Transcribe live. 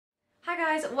Hi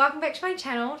guys, welcome back to my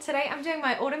channel. Today I'm doing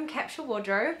my autumn capsule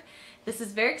wardrobe. This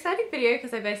is a very exciting video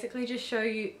because I basically just show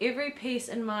you every piece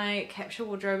in my capsule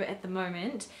wardrobe at the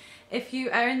moment. If you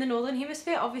are in the northern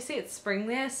hemisphere, obviously it's spring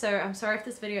there, so I'm sorry if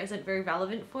this video isn't very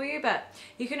relevant for you, but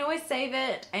you can always save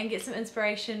it and get some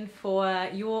inspiration for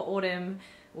your autumn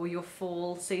or your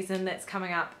fall season that's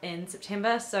coming up in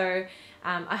September. So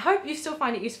I hope you still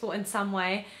find it useful in some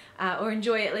way or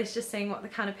enjoy at least just seeing what the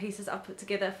kind of pieces I've put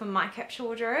together for my capsule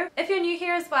wardrobe. If you're new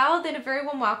here as well, then a very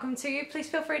warm welcome to you. Please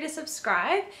feel free to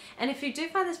subscribe, and if you do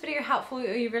find this video helpful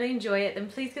or you really enjoy it, then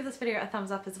please give this video a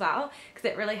thumbs up as well, because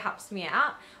it really helps me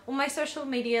out. All my social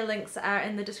media links are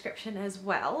in the description as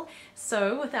well.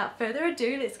 So without further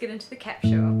ado, let's get into the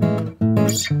capsule.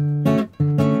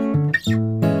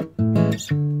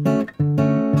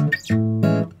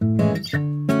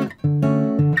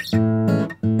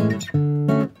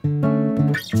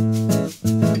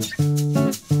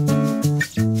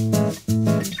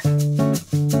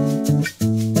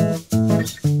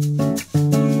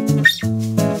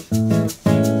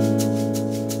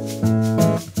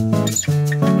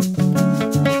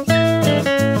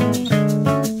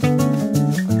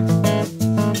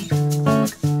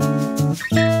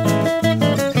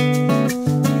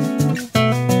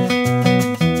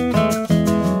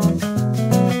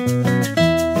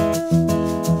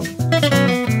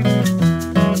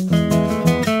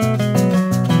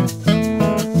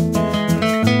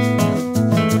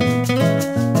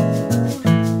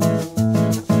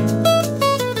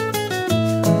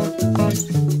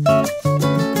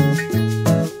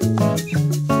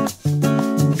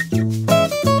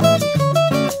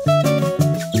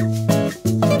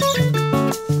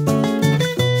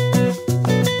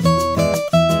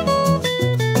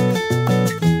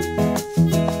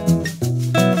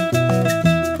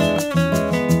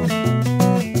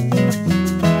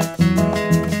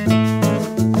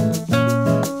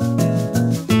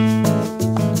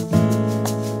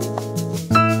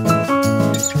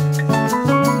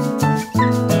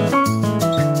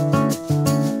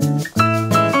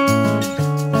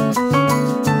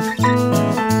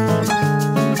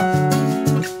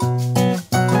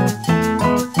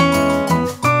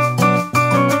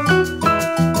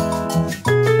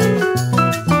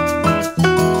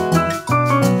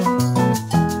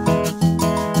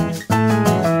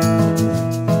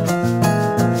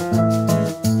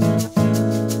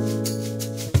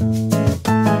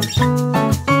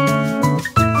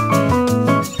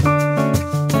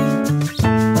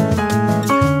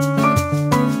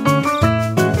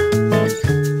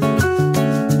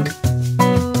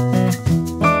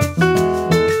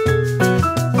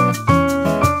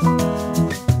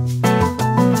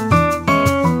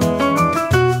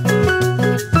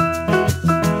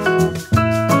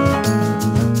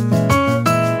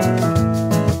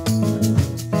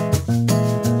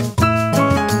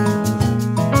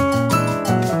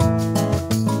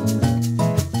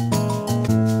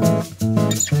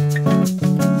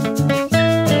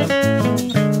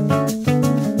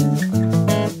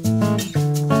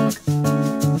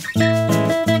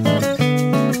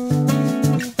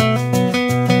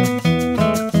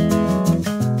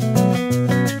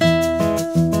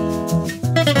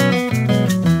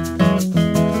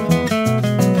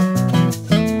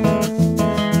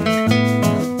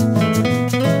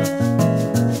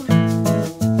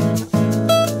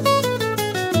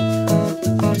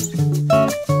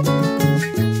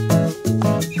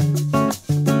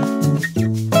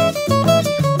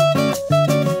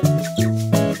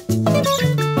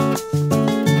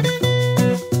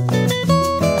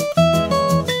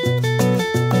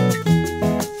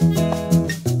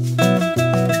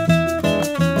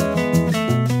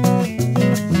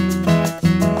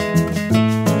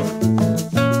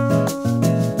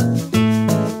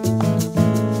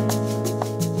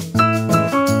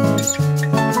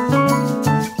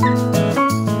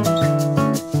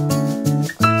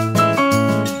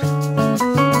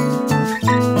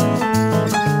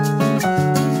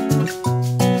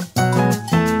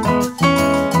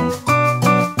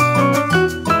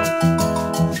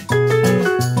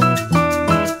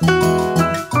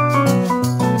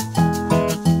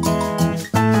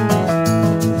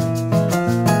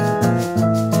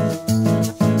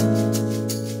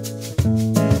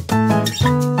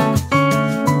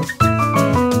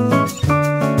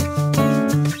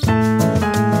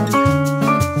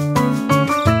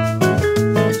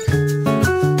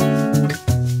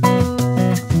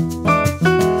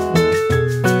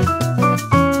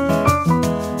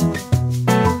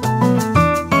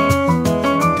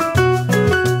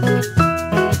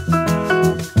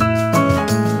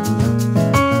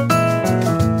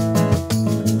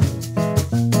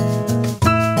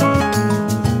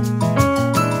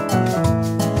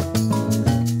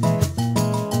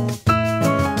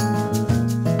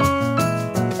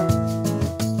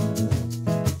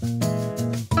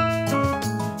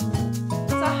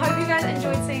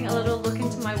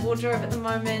 wardrobe at the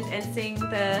moment and seeing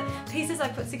the pieces I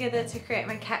put together to create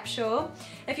my capsule.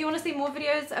 If you want to see more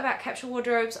videos about capsule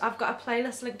wardrobes, I've got a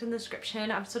playlist linked in the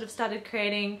description. I've sort of started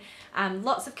creating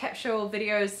lots of capsule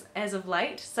videos as of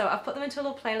late, so I've put them into a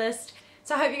little playlist.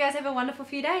 So I hope you guys have a wonderful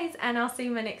few days, and I'll see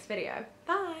you in my next video.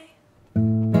 Bye!